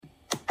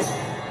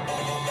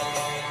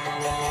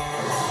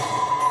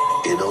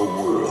In a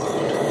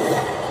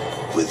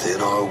world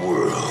within our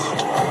world,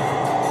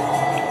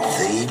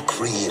 they've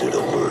created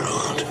a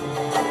world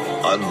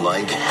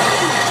unlike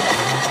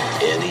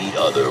any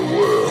other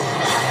world.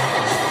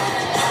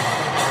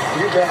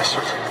 You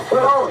bastard.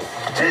 Behold,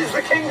 'tis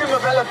the kingdom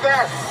of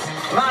Eliphath,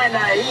 my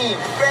naive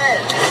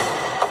friend.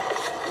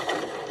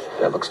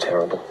 That looks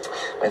terrible.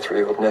 My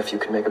 3-year-old nephew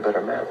can make a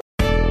better map.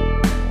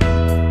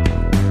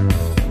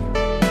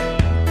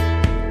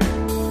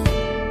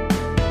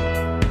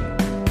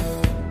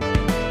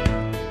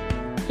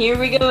 Here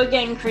we go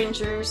again,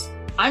 cringers.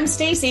 I'm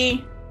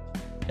Stacy.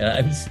 And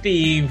I'm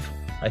Steve.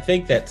 I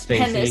think that's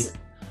Stacy. This...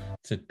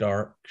 It's a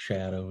dark,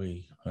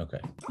 shadowy.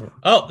 Okay.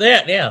 Oh,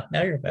 yeah.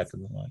 Now you're back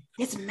in the line.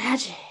 It's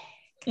magic.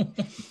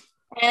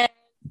 And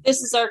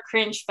this is our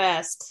Cringe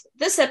Fest.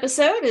 This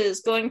episode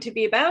is going to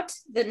be about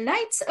the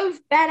Knights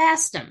of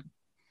Badassdom.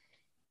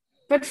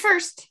 But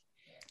first,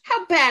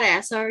 how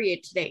badass are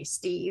you today,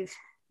 Steve?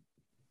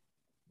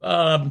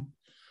 I'd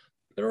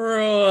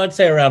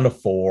say around a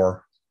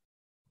 4.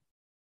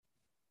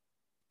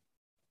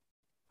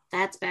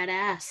 That's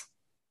badass.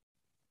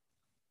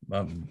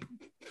 The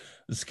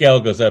scale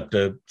goes up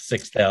to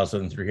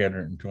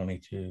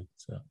 6,322.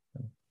 So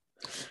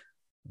it's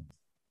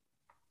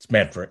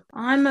meant for it.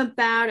 I'm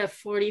about a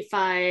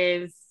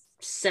 45-79.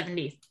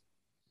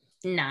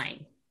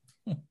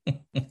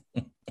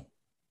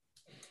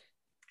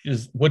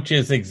 Which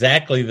is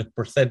exactly the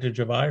percentage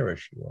of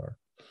Irish you are.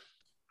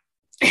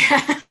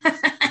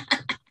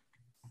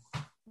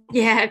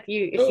 Yeah, if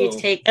you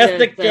take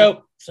ethnic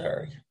joke.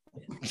 Sorry.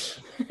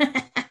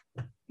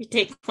 You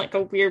take like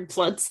a weird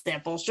blood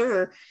sample,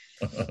 sure.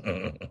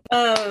 We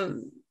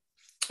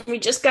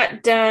just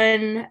got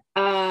done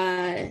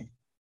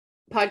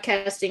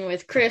podcasting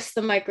with Chris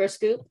the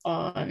Microscoop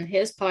on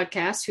his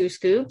podcast, Who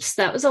Scoops.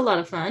 That was a lot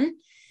of fun.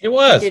 It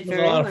was a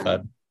lot of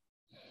fun.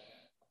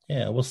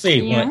 Yeah, we'll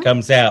see. When it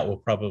comes out, we'll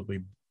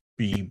probably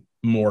be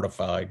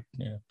mortified.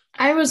 Yeah.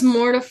 I was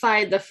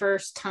mortified the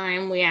first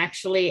time we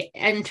actually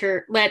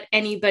let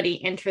anybody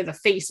enter the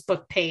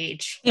Facebook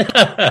page. You're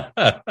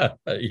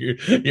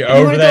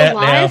over that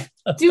now?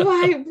 Do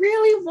I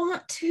really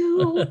want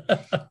to?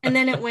 And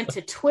then it went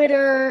to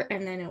Twitter,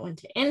 and then it went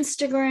to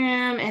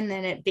Instagram, and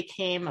then it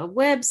became a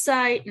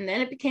website, and then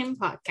it became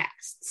a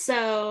podcast.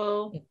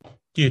 So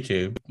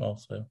YouTube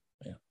also.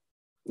 Yeah.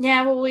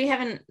 Yeah, well, we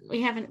haven't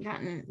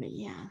gotten,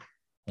 yeah.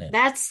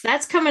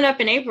 That's coming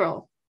up in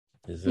April.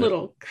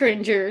 Little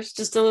cringers,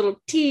 just a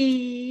little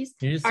tease.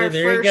 You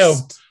go,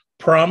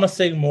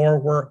 promising more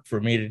work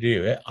for me to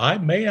do. I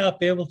may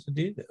not be able to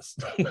do this.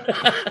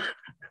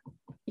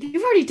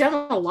 You've already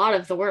done a lot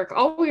of the work.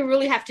 All we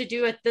really have to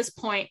do at this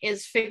point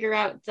is figure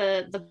out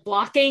the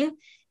blocking,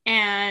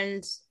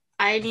 and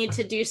I need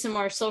to do some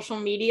more social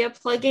media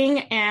plugging,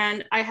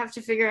 and I have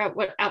to figure out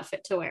what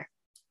outfit to wear.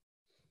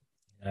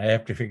 I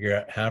have to figure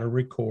out how to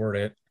record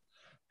it,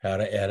 how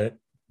to edit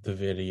the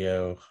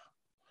video,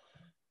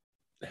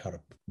 how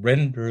to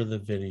render the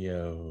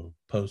video,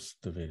 post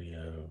the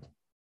video,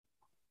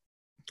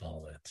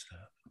 all that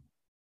stuff.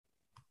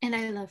 And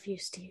I love you,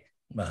 Steve.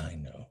 I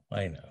know.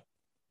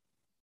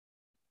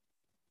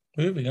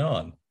 Moving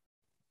on.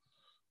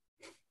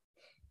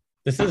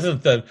 This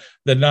isn't the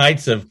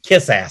Knights of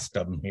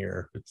Kissassdom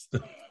here. It's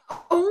the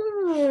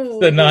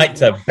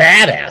Knights of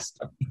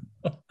Badassdom.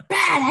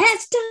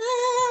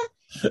 Badassdom.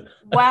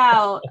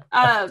 Wow.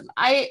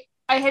 I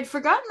had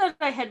forgotten that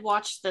I had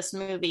watched this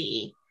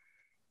movie.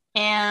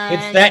 And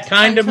it's that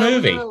kind of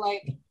movie.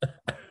 I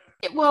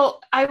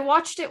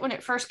watched it when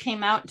it first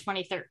came out in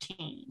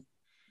 2013.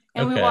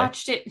 And we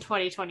watched it in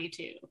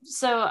 2022.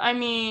 So, I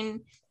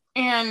mean,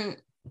 and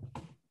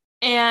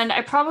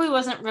I probably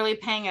wasn't really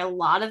paying a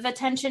lot of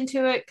attention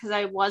to it because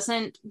I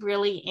wasn't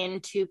really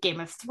into Game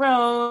of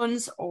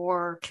Thrones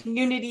or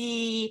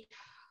Community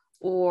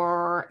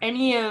or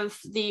any of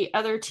the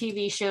other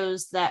TV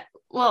shows that,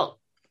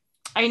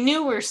 I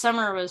knew where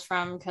Summer was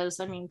from because,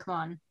 I mean, come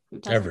on.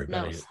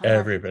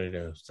 Everybody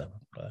knows Summer.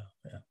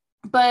 Yeah.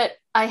 But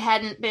I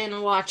hadn't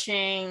been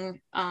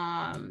watching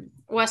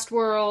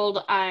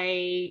Westworld.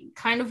 I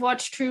kind of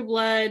watched True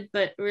Blood,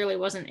 but really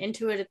wasn't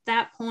into it at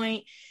that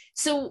point.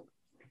 So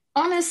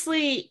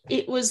honestly,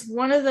 it was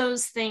one of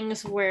those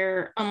things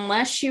where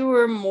unless you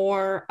were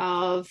more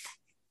of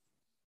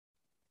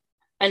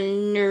a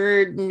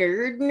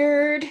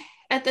nerd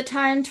at the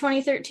time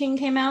 2013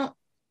 came out,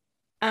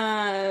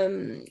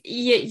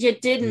 you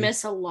did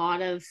miss a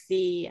lot of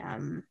the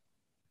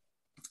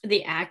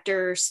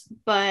actors,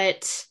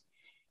 but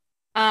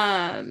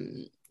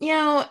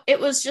it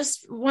was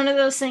just one of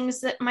those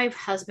things that my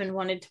husband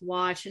wanted to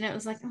watch, and it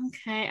was like,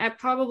 okay, I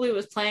probably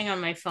was playing on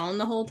my phone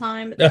the whole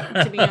time,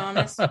 to be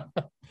honest.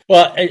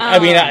 Well,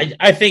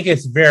 I think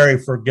it's very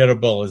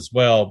forgettable as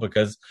well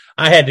because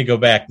I had to go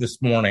back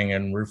this morning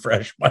and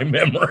refresh my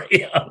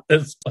memory on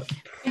this one.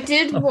 I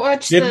did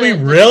watch. Did we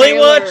really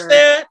watch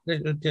that?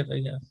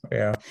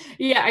 Yeah.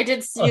 Yeah, I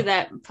did see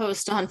that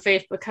post on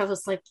Facebook. I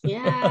was like,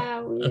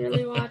 yeah, we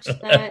really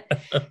watched that.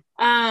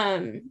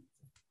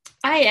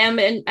 I am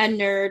a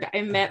nerd.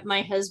 I met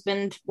my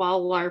husband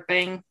while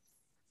LARPing.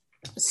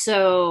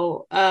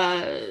 So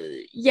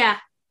yeah,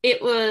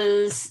 it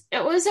was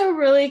a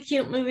really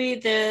cute movie.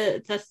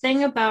 The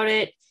thing about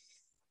it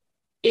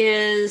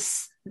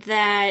is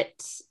that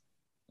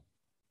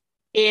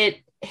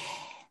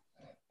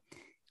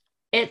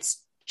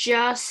it's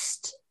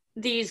just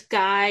these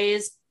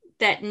guys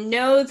that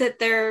know that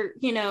they're,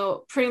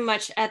 pretty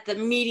much at the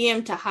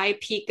medium to high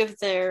peak of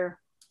their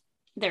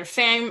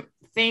famed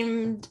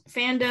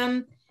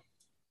fandom,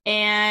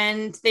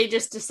 and they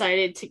just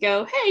decided to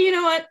go, hey, you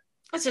know what?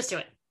 Let's just do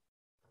it.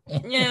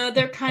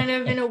 They're kind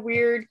of in a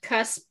weird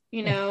cusp,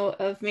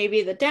 of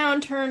maybe the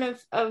downturn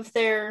of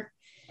their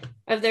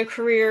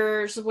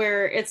careers,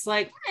 where it's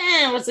like,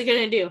 what's it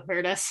gonna do?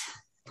 Hurt us?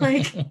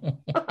 Like,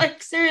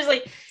 like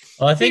seriously.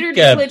 Well, I think Peter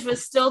Dinklage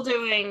was still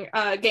doing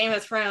Game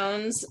of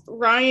Thrones.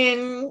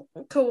 Ryan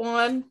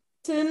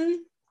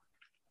Cowanton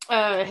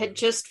had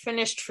just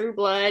finished True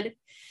Blood.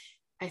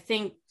 I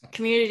think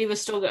Community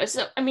was still good.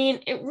 So, I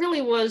mean, it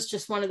really was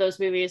just one of those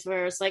movies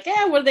where it's like,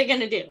 what are they going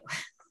to do?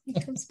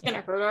 It's going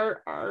to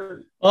hurt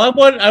our... Well,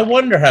 I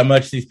wonder how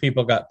much these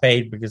people got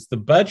paid, because the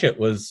budget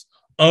was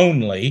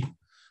only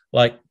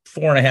like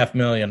 $4.5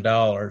 million.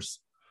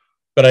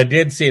 But I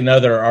did see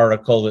another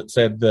article that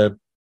said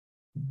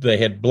they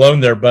had blown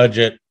their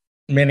budget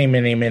many,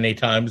 many, many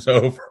times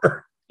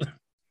over.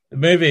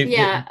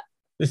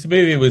 This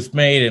movie was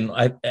made, and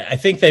I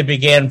think they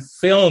began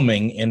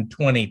filming in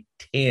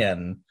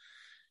 2010,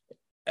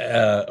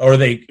 or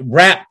they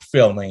wrapped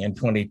filming in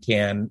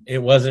 2010. It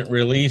wasn't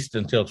released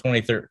until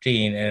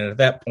 2013, and at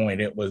that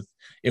point, it went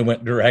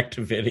direct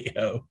to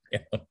video.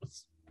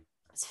 That's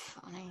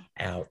funny.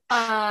 Ouch.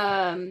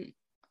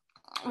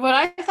 What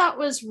I thought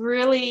was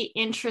really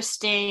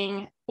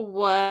interesting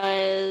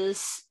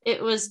was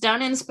it was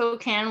done in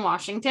Spokane,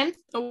 Washington,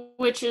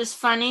 which is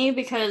funny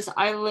because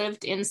I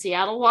lived in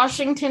Seattle,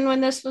 Washington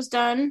when this was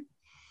done.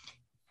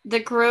 The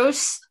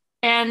gross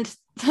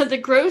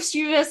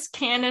US,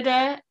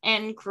 Canada,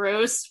 and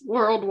gross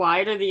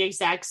worldwide are the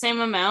exact same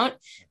amount,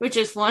 which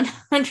is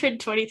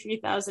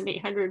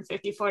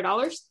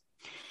 $123,854.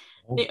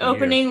 The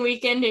opening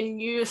weekend in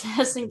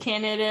US and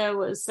Canada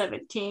was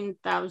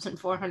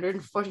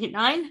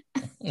 17,449.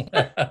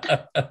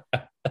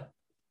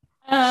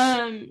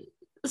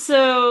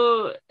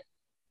 So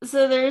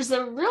there's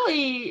some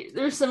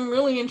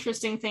really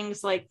interesting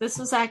things. Like, this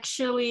was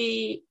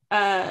actually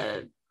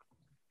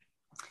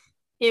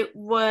it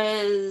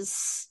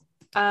was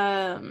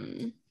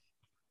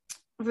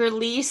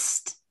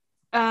released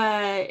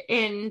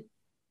in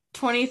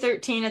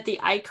 2013 at the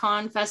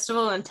Icon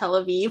Festival in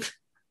Tel Aviv.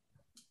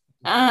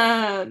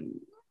 So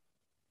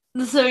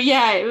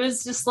yeah, it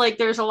was just like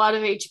there's a lot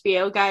of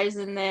HBO guys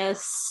in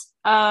this.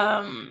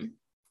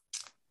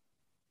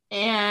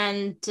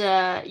 It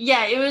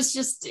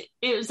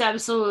was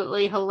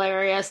absolutely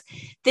hilarious.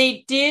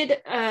 They did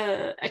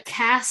a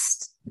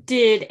cast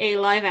did a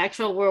live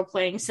actual role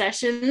playing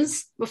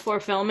sessions before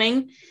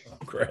filming. Oh,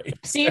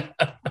 great. See,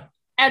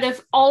 out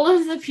of all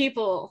of the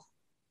people,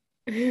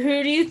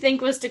 who do you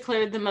think was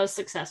declared the most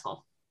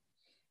successful?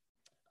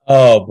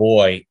 Oh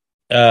boy.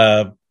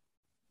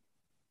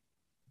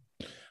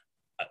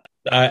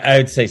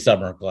 I'd say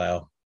Summer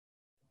Glau.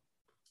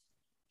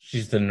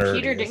 She's the nerdiest.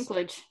 Peter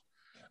Dinklage.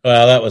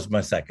 Well, that was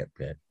my second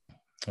pick.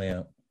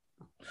 Yeah.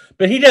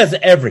 But he does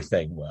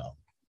everything well.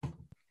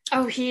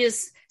 Oh, he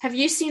is. Have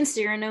you seen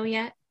Cyrano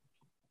yet?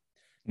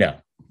 No.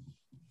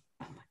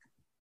 Oh my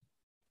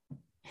God.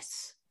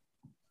 It's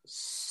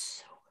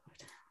so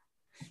good.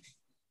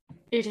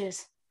 It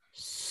is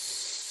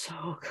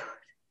so good.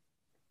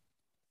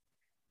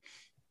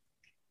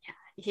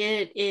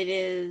 It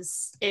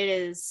is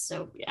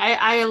so good.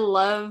 I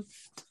loved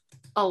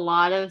a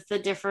lot of the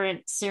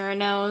different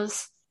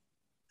Cyranos,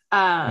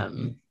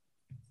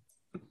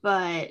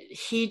 but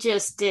he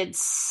just did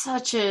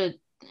such an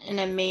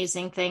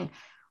amazing thing.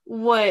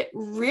 What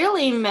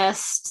really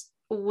messed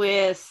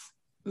with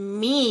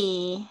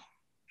me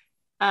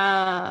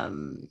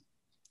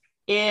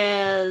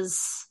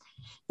is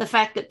the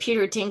fact that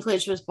Peter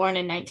Dinklage was born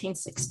in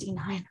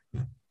 1969.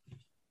 What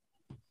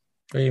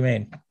do you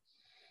mean?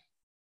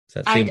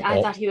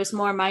 I thought he was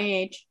more my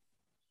age.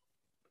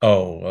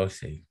 Oh, I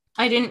see.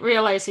 I didn't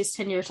realize he's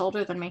 10 years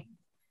older than me.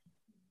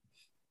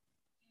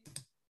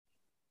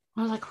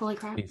 I was like, holy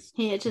crap,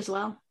 he ages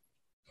well.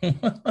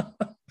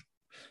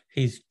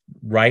 He's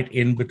right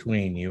in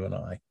between you and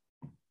I.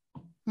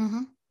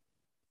 Mm-hmm.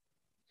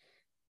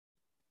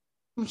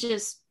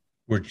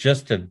 We're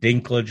just a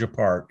Dinklage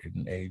apart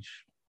in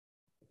age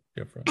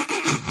difference.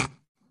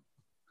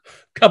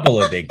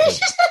 Couple of Dinklages.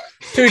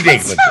 Two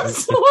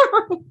Dinklages.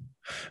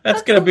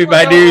 That's going to be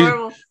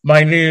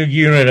my new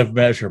unit of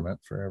measurement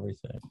for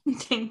everything.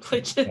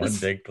 Dinklages. One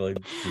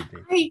Dinklage.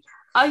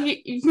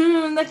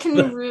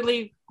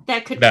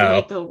 That could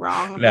really go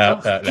wrong.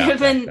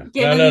 Given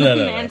the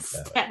man's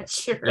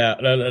stature. No.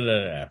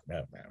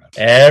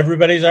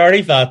 Everybody's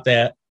already thought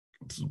that.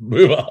 Let's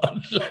move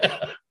on.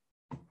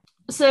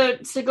 So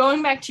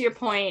going back to your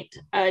point,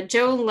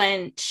 Joe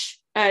Lynch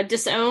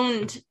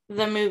disowned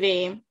the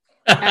movie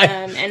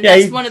And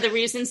that's one of the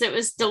reasons it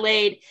was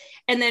delayed.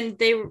 And then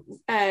they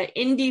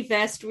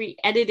IndieVest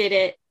re-edited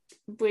it,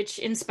 which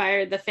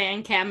inspired the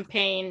fan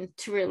campaign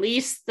to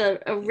release the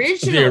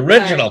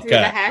original cut through the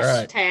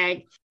hashtag.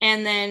 Right.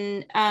 And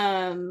then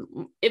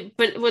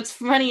but what's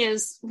funny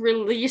is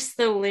release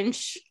the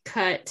Lynch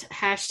cut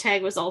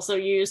hashtag was also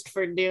used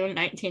for Dune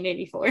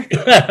 1984.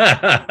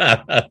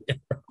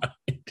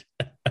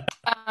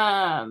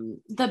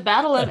 The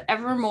Battle of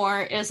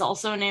Evermore is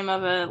also a name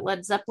of a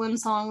Led Zeppelin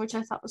song, which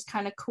I thought was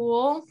kind of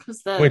cool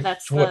because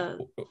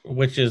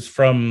which is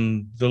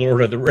from The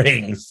Lord of the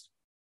Rings.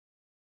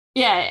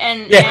 Yeah,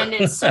 and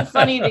it's so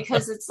funny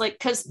because it's like,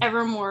 because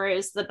Evermore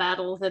is the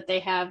battle that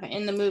they have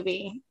in the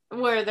movie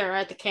where they're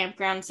at the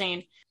campground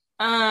saying,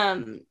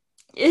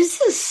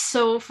 this is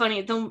so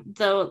funny.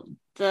 The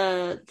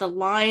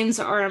lines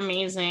are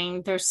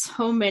amazing. There's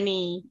so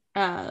many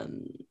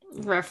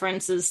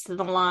references to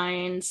the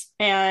lines,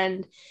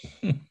 and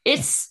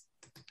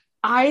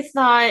I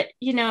thought,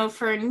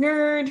 for a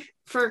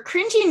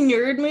cringy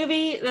nerd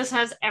movie, this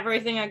has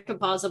everything I could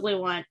possibly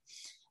want.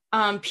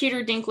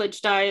 Peter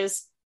Dinklage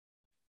dies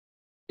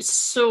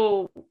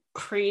so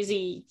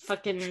crazy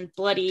fucking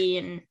bloody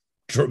and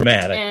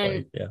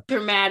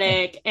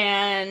dramatic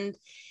and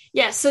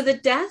so the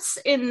deaths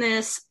in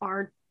this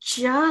are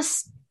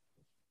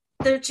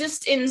they're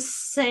just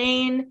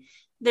insane.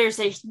 There's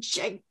a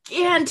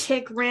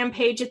gigantic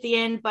rampage at the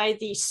end by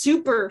the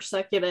super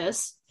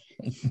succubus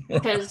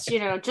because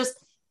just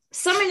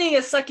summoning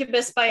a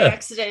succubus by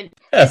accident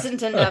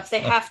isn't enough. They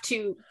have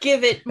to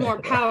give it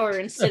more power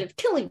instead of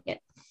killing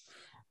it.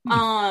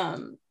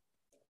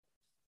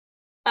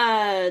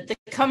 The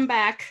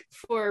comeback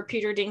for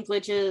Peter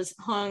Dinklage's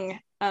Hung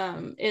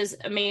is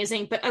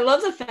amazing, but I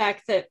love the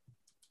fact that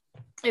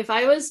if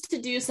I was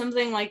to do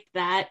something like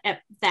that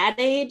at that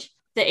age,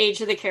 the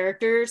age of the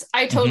characters,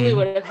 I totally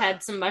would have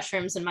had some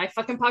mushrooms in my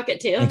fucking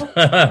pocket too.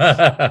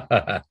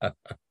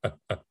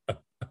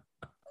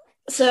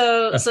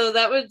 So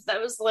that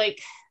was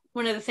like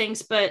one of the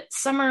things. But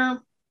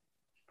Summer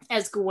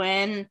as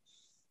Gwen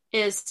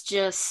is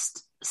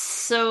just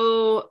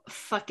so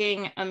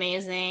fucking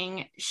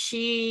amazing.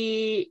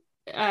 She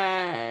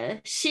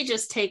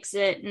just takes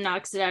it and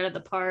knocks it out of the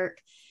park.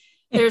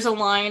 There's a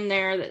line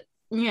there that,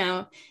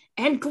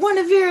 and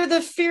Guinevere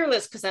the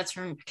Fearless, because that's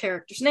her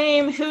character's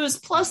name, whose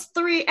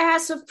 +3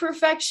 ass of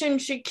perfection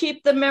should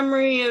keep the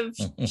memory of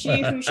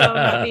she who shall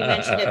not be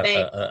mentioned at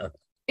bay.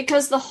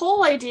 Because the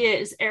whole idea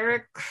is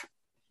Eric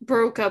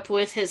broke up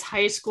with his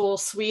high school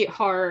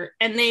sweetheart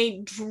and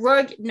they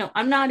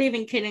I'm not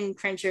even kidding,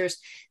 Crinchers.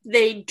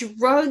 They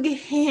drug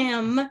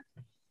him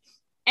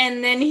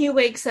and then he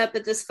wakes up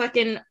at this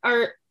fucking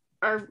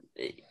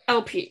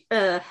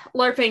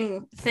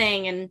LARPing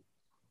thing and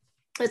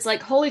it's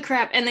like, holy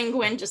crap. And then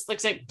Gwen just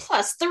looks like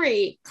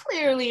 +3.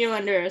 Clearly you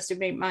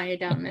underestimate my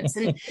endowments.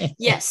 And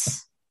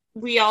yes,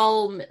 we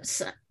all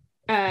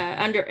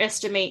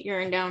underestimate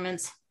your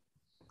endowments,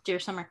 dear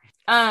Summer.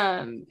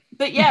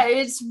 But yeah,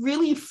 it's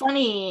really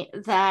funny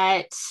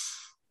that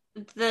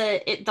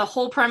the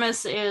whole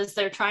premise is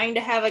they're trying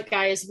to have a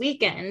guy's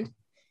weekend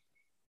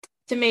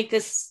to make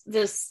this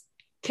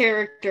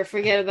character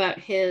forget about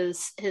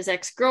his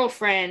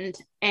ex-girlfriend,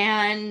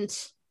 and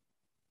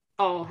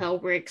all hell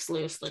breaks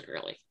loose,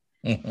 literally.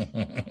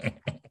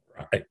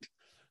 Right.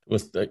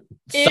 With the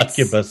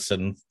succubus,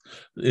 and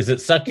is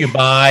it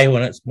succubi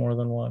when it's more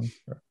than one?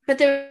 But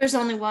there's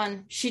only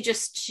one. They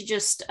just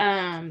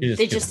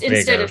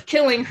instead of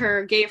killing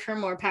her, gave her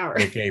more power.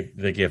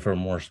 They give her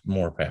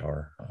more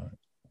power.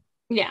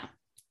 Yeah.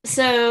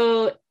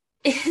 So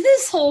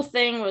this whole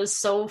thing was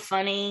so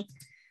funny.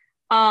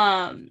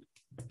 It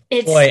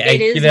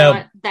is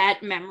not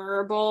that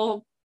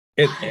memorable.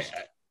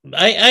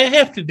 I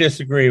have to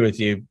disagree with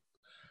you.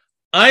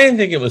 I didn't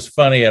think it was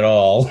funny at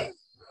all.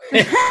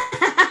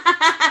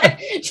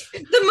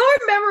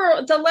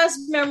 The less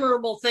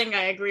memorable thing,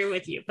 I agree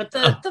with you. But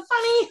the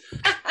funny,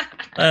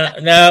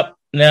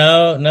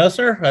 no,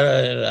 sir.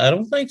 I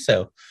don't think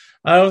so.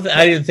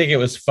 I didn't think it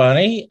was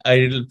funny.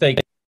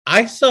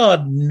 I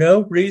saw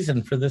no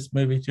reason for this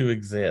movie to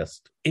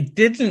exist.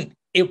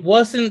 It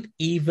wasn't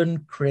even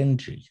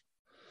cringy.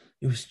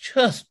 It was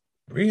just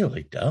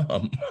really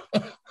dumb.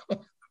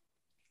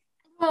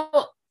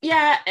 Well,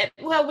 yeah.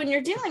 Well, when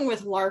you're dealing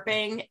with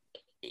LARPing,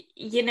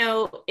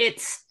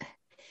 it's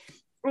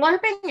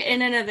LARPing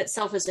in and of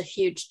itself is a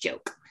huge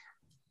joke.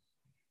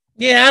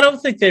 Yeah, I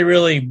don't think they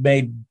really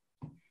made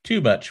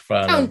too much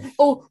fun.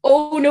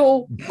 Oh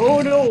no.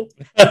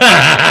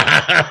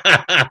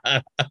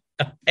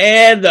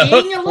 And the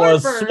hook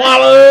was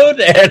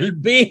swallowed,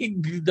 and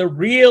the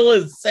reel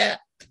is set.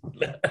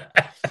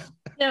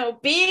 No,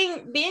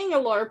 being a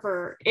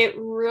LARPer, it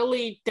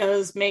really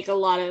does make a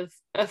lot of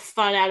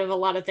fun out of a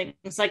lot of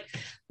things. Like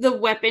the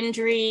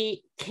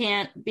weaponry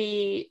can't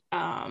be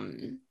a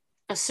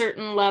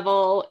certain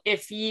level.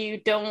 If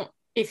you don't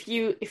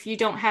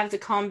have the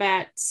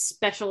combat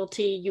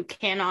specialty, you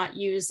cannot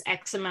use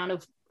X amount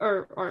of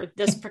or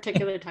this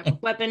particular type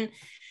of weapon.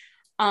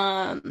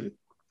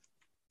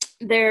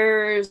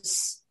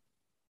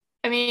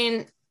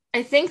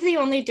 I think the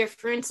only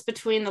difference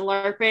between the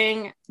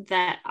LARPing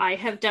that I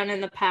have done in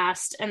the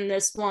past and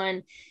this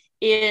one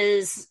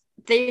is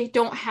they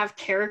don't have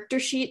character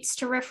sheets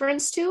to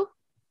reference to.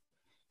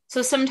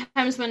 So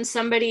sometimes when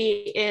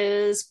somebody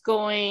is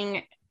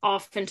going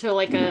off into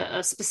like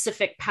a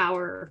specific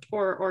power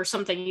or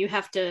something, you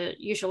have to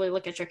usually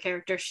look at your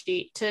character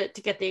sheet to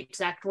get the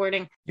exact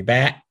wording. You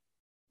back?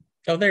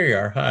 Oh, there you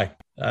are. Hi.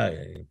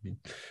 I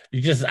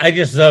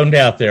just zoned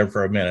out there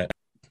for a minute.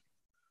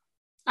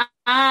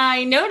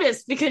 I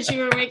noticed because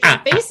you were making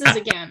faces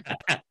again.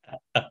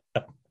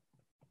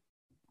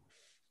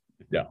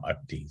 No, I'm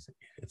teasing.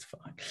 It's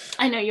fine.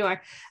 I know you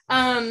are.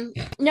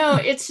 No,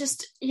 it's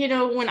just,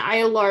 when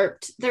I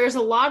LARPed, there's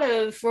a lot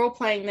of role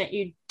playing that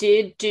you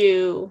did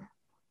do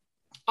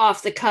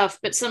off the cuff,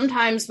 but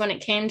sometimes when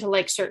it came to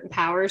like certain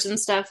powers and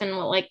stuff and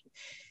like,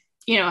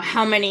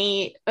 how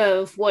many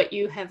of what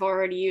you have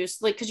already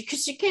used, like,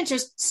 because you can't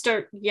just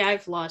start,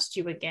 I've lost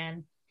you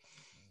again.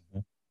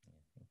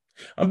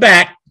 I'm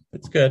back.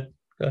 It's good.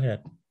 Go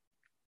ahead.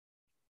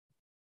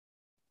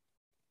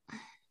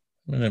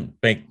 I'm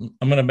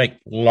gonna make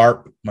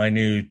LARP my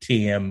new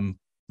TM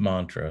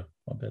mantra.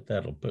 I bet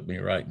that'll put me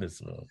right in this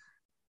zone.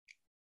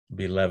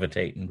 Be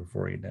levitating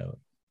before you know it.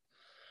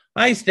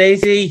 Hi,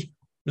 Stacy. It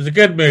was a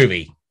good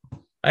movie.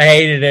 I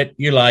hated it.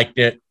 You liked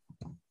it.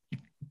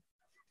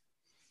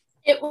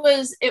 It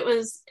was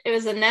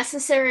a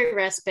necessary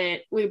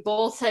respite. We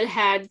both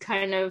had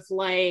kind of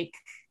like,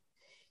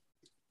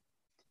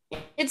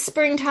 it's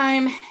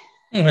springtime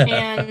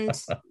and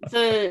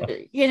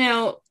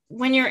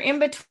when you're in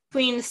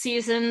between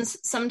seasons,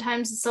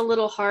 sometimes it's a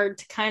little hard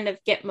to kind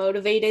of get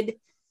motivated.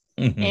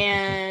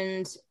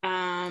 And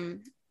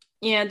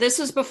this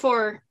was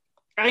before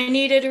I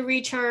needed a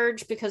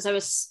recharge because I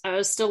was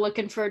still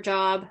looking for a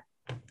job.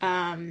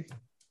 I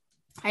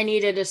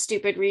needed a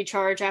stupid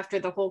recharge after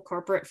the whole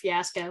corporate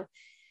fiasco.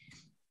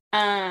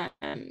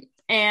 And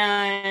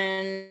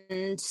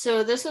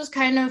so this was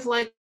kind of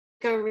like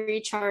a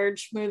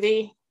recharge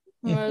movie.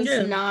 It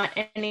was not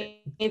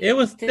any. It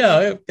was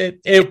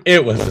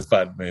it was a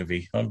fun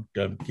movie. I'm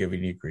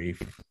giving you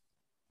grief,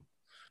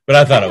 but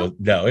I thought it was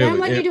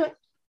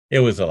It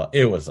was a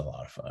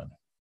lot of fun.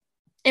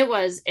 It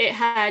was. It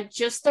had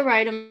just the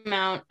right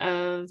amount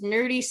of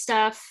nerdy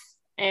stuff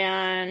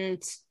and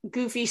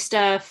goofy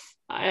stuff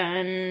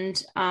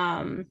and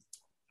a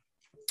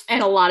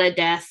lot of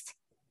death.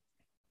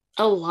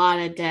 A lot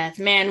of death,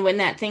 man. When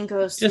that thing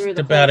goes just through,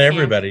 the about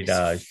everybody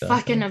dies.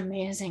 Fucking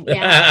amazing,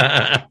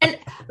 yeah. And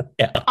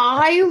yeah.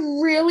 I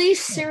really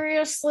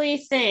seriously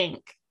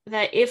think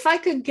that if I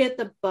could get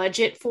the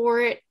budget for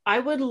it, I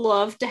would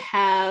love to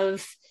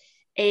have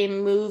a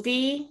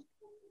movie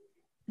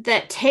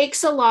that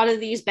takes a lot of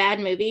these bad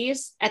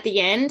movies at the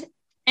end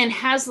and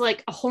has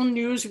like a whole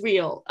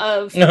newsreel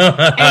of.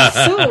 And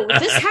so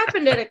this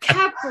happened at a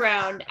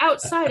campground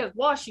outside of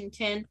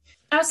Washington.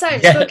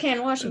 Outside of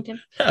Spokane, Washington.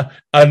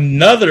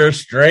 Another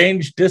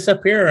strange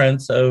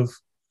disappearance of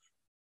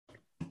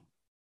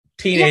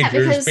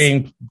teenagers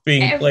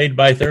being played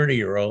by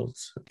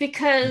 30-year-olds.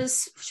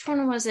 Because which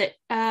one was it?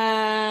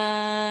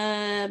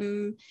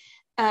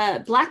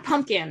 Black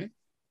Pumpkin.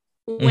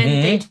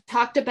 When they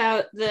talked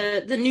about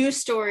the news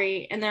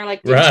story, and they're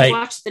like, "Did you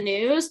watch the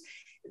news?"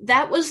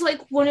 That was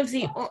like one of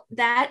the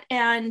that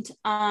and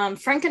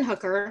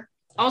Frankenhooker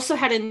also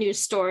had a news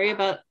story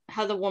about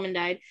how the woman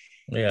died.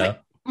 Yeah.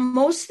 But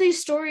most of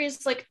these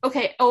stories, like,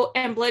 okay,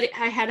 and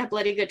I had a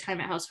bloody good time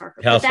at House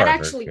Harker. But that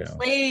actually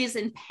plays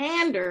and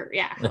panders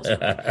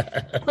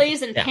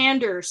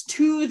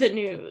to the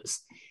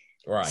news.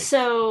 Right.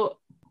 So,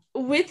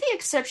 with the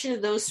exception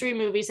of those three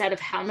movies, out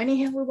of how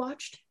many have we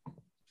watched?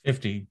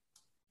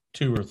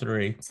 52 or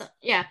 3. So,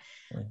 yeah.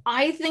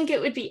 I think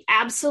it would be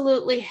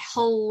absolutely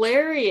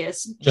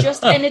hilarious.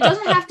 And it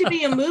doesn't have to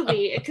be a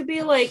movie. It could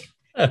be like,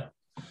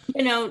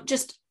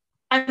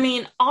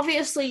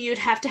 obviously you'd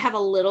have to have a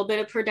little bit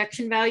of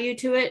production value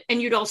to it,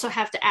 and you'd also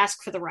have to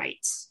ask for the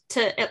rights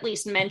to at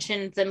least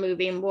mention the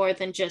movie more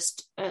than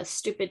just a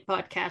stupid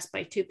podcast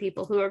by two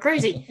people who are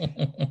crazy.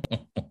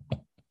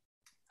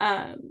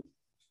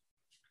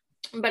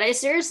 But I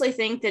seriously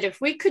think that if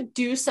we could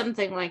do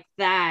something like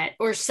that,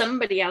 or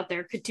somebody out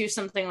there could do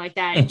something like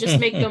that and just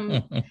make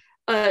them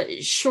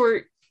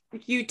short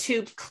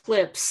YouTube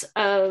clips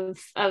of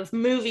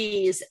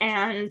movies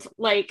and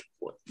like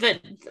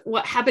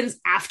what happens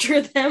after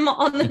them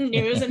on the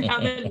news, and how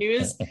the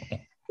news,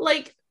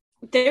 like,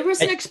 there was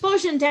an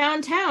explosion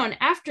downtown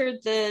after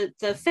the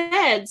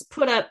feds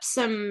put up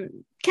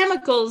some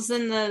chemicals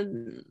in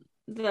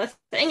the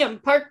thing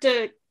and parked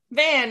a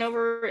van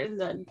over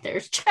in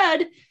there's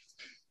Chud.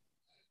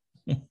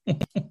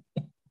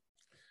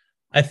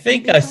 I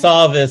think I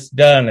saw this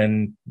done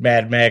in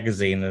Mad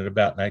Magazine at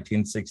about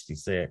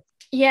 1966.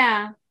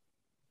 Yeah.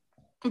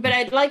 But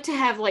I'd like to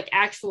have like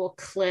actual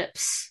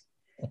clips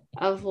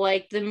of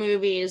like the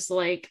movies,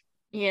 like,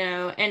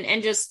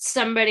 and just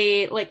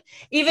somebody like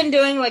even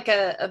doing like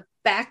a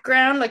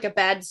background, like a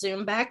bad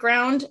Zoom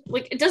background.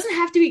 Like, it doesn't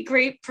have to be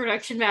great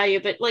production value,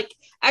 but like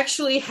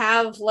actually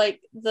have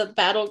like the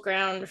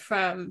battleground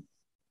from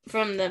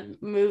from the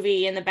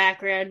movie in the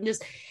background,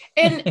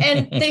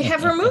 and they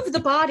have removed the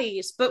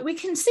bodies, but we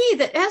can see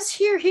that as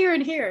here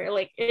and here.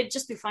 Like, it'd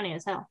just be funny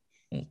as hell.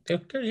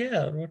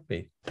 Yeah, it would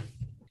be.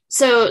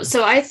 So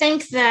I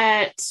think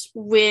that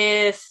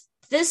with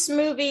this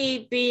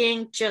movie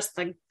being just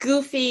a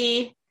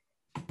goofy,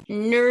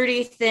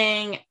 nerdy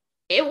thing,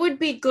 it would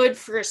be good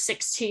for a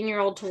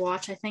 16-year-old to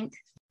watch, I think.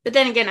 But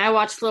then again, I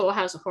watched Little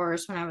House of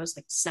Horrors when I was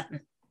like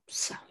 7.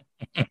 So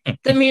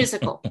the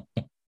musical.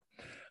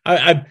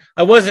 I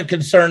wasn't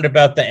concerned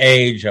about the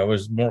age. I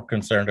was more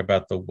concerned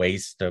about the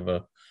waste of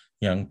a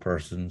young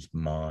person's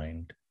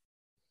mind.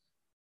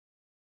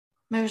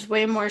 There's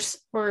way more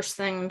worse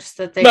things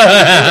that they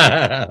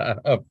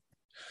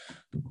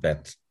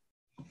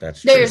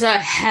That's There's true. a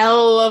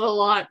hell of a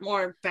lot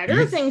more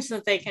better things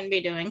that they can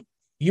be doing.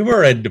 You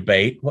were in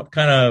debate. What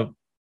kind of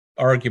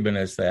argument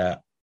is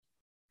that?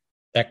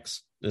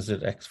 Is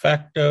it ex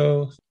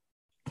facto?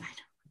 I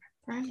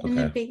don't remember. I've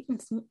been debating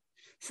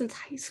since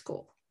high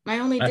school. I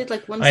only did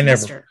like one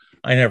semester.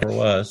 I never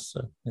was.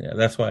 So yeah,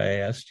 that's why I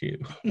asked you.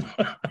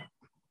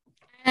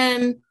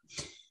 I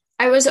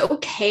was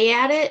okay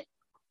at it,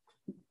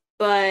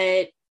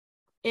 but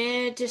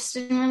it just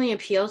didn't really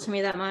appeal to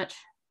me that much.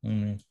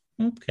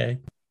 Okay.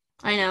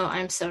 I know,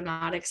 I'm so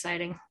not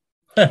exciting.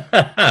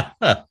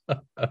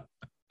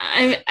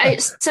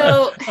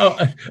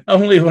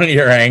 Only when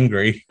you're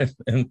angry,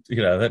 and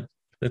you know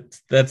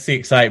that's the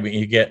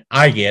excitement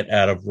I get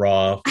out of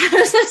raw. I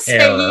was gonna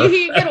say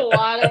you get a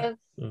lot of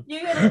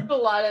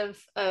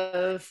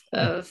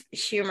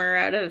humor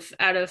out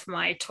of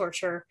my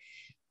torture.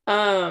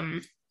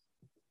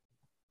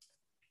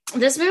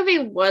 This movie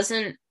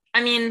wasn't.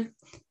 I mean,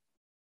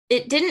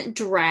 it didn't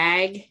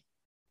drag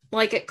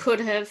like it could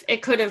have.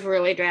 It could have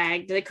really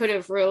dragged. They could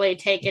have really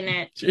taken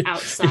it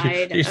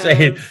outside. You're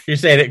saying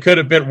it could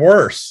have been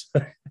worse.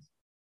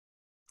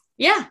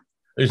 Yeah.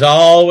 There's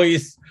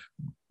always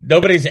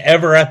nobody's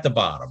ever at the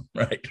bottom,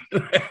 right?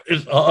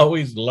 There's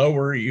always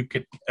lower you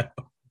could go.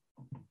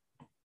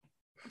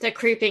 The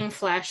creeping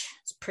flesh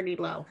is pretty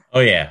low.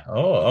 Oh yeah.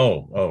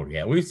 Oh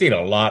yeah. We've seen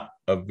a lot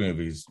of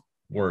movies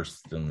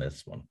worse than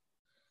this one.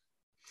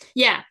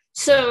 Yeah.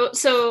 So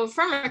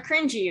from a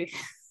cringy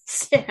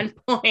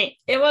standpoint,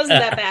 it wasn't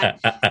that bad.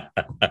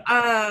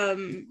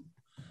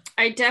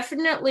 I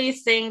definitely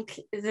think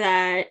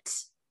that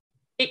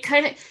it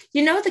kind of,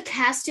 the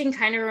casting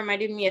kind of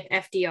reminded me of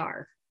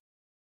FDR.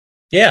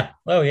 Yeah.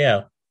 Oh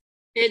yeah.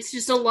 It's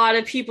just a lot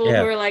of people who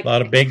are like, a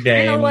lot of big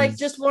names. Like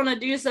just want to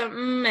do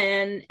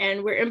something,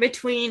 and we're in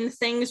between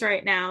things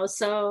right now,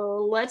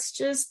 so let's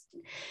just.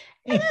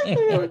 How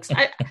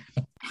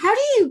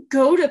do you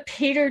go to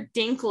Peter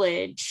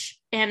Dinklage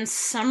and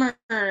Summer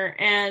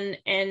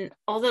and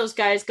all those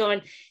guys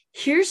going,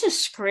 here's a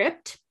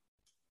script?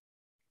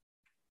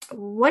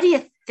 What do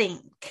you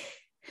think?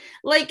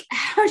 Like,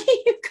 how do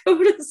you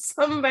go to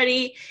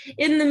somebody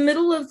in the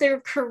middle of their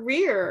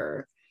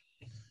career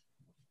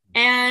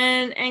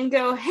and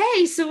go,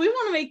 hey, so we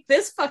want to make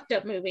this fucked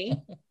up movie.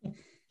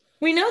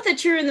 We know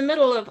that you're in the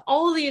middle of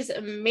all these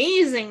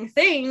amazing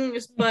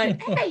things,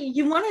 but hey,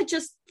 you want to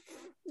just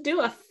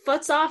do a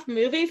futs off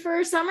movie for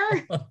a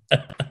summer?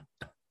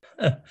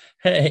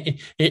 Hey,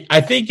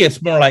 I think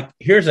it's more like,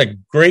 here's a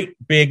great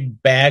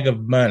big bag of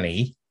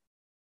money.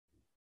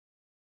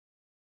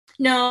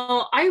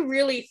 No, I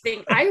really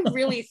think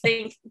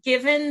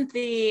given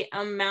the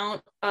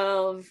amount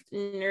of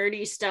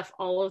nerdy stuff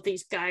all of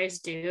these guys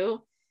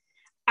do,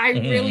 I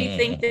really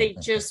think they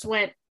just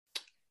went,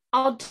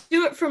 I'll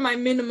do it for my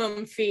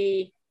minimum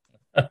fee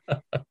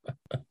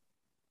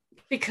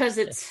because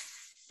it's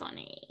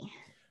funny.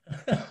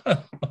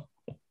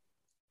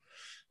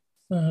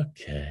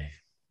 Okay.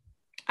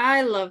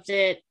 I loved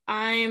it.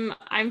 I'm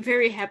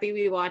very happy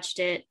we watched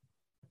it.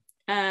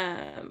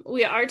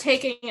 We are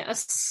taking a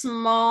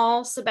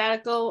small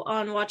sabbatical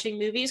on watching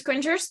movies,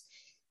 cringers,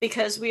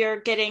 because we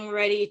are getting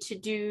ready to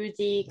do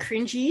the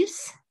Cringy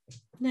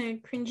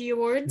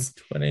Awards.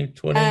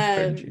 2020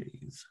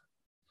 Cringies.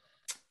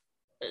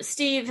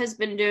 Steve has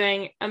been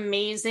doing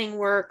amazing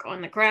work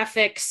on the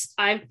graphics.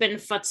 I've been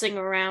futzing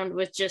around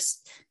with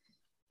just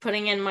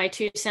putting in my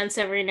 2 cents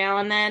every now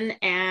and then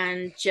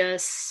and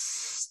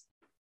just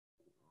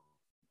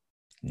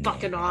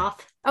fucking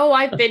off. Oh,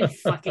 I've been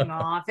fucking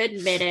off.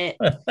 Admit it.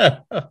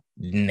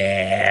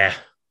 Nah.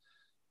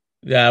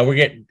 Yeah,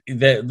 we'll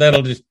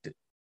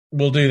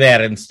do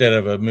that instead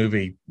of a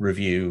movie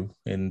review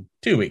in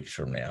 2 weeks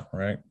from now,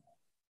 right?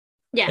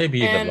 Yeah. Maybe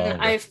even longer.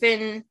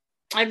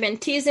 I've been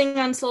teasing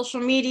on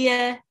social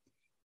media,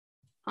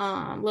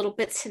 little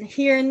bits in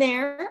here and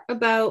there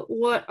about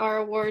what our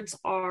awards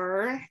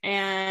are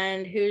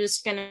and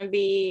who's going to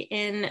be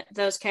in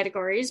those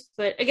categories.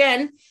 But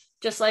again,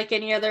 just like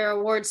any other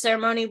award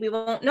ceremony, we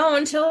won't know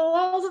until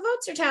all the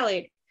votes are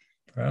tallied.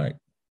 Right.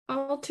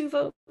 All 2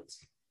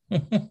 votes.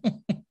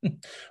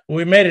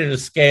 We made it a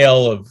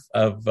scale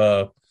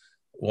of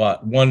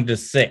what, 1 to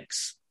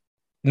 6?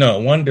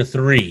 No, 1 to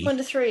 3. 1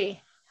 to 3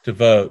 to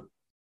vote,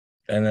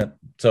 and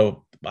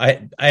so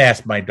I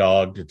asked my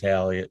dog to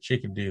tally it. She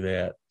can do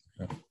that.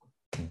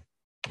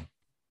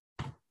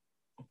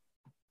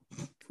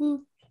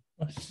 woof.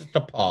 It's just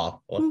a paw.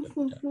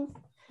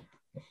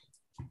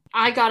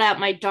 I got out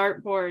my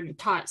dartboard and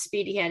taught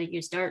Speedy how to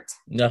use darts.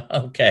 No,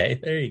 okay,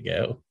 there you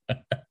go.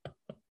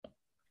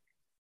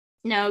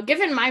 No,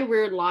 given my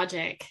weird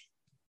logic,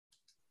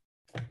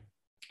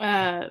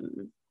 I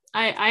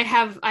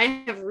have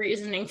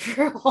reasoning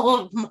for all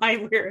of my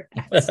weird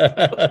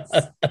episodes.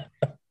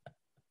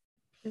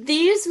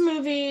 These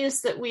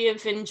movies that we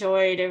have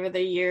enjoyed over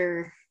the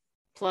year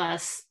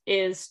plus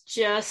is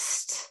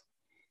just,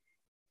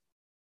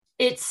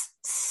 it's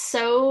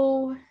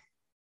so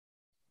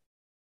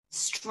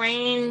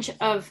strange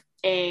of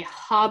a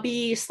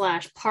hobby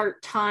 /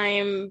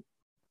 part-time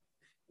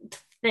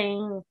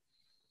thing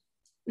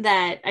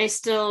that I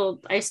still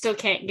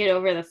can't get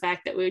over the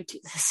fact that we would do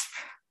this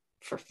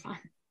for fun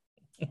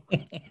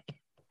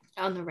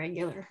on the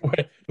regular.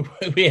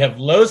 We have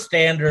low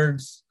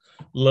standards,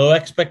 low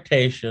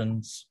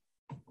expectations,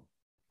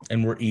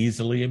 and we're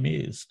easily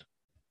amused.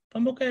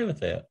 I'm okay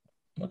with that.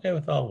 I'm okay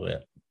with all of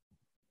it.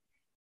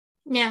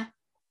 Yeah.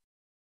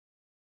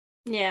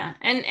 Yeah.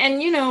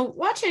 And you know,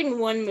 watching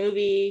one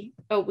movie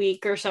a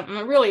week or something,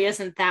 it really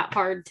isn't that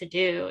hard to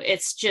do.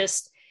 It's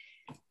just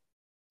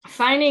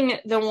finding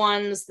the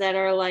ones that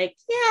are like,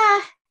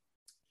 yeah,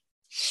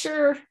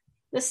 sure,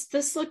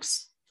 this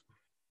looks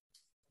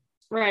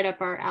right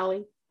up our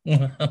alley.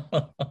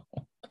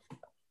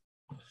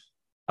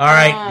 All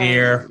right,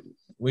 dear.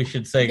 We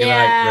should say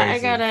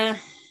goodnight, Gracie.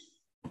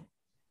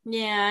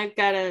 I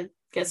gotta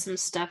get some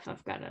stuff.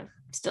 I've gotta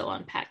still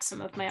unpack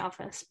some of my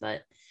office,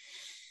 but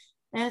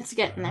it's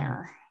getting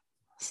there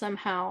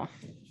somehow.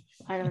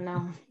 I don't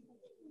know.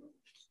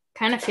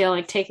 Kind of feel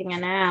like taking a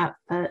nap,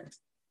 but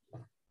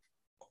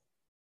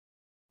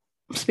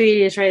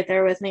Speedy is right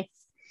there with me.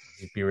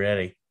 Be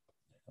ready.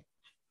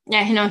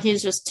 Yeah, you know,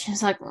 he's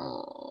like,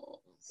 oh.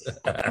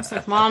 It's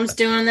like Mom's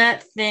doing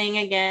that thing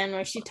again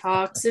where she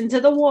talks into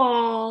the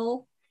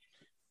wall.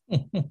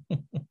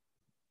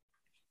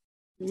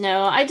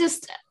 No, I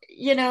just,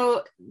 you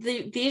know,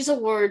 these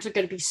awards are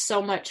going to be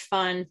so much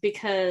fun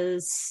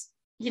because,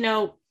 you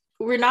know,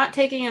 we're not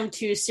taking them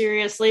too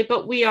seriously,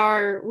 but we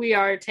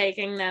are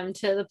taking them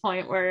to the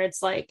point where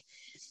it's like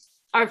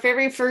our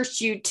very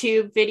first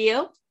YouTube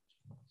video.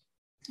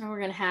 And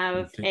we're gonna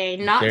have a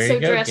not so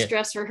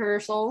dress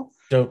rehearsal.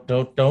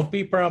 Don't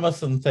be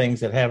promising things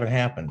that haven't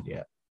happened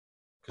yet.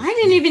 I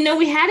didn't even know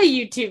we had a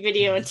YouTube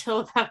video until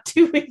about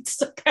 2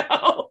 weeks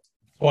ago.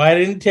 Well, I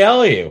didn't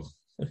tell you.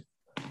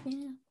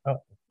 Yeah.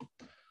 Oh.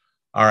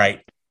 All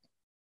right.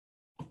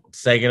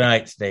 Say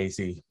goodnight,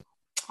 Stacy.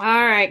 All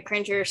right,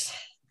 cringers.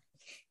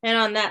 And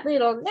on that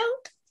little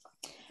note,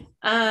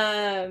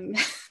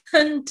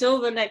 until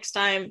the next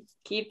time,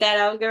 keep that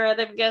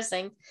algorithm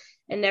guessing.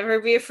 And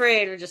never be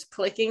afraid of just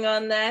clicking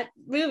on that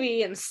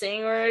movie and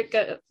seeing where it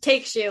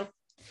takes you.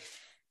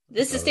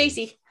 This is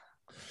Stacy.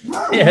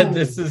 Yeah,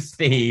 this is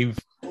Steve.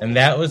 And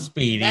that was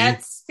Speedy.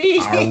 That's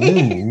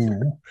Speedy.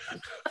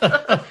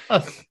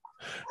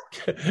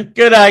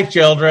 Good night,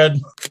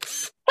 children.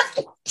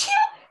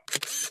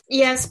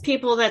 Yes,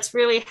 people, that's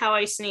really how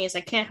I sneeze.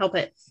 I can't help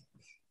it.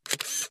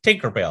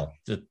 Tinkerbell.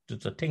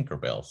 It's a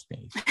Tinkerbell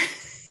sneeze.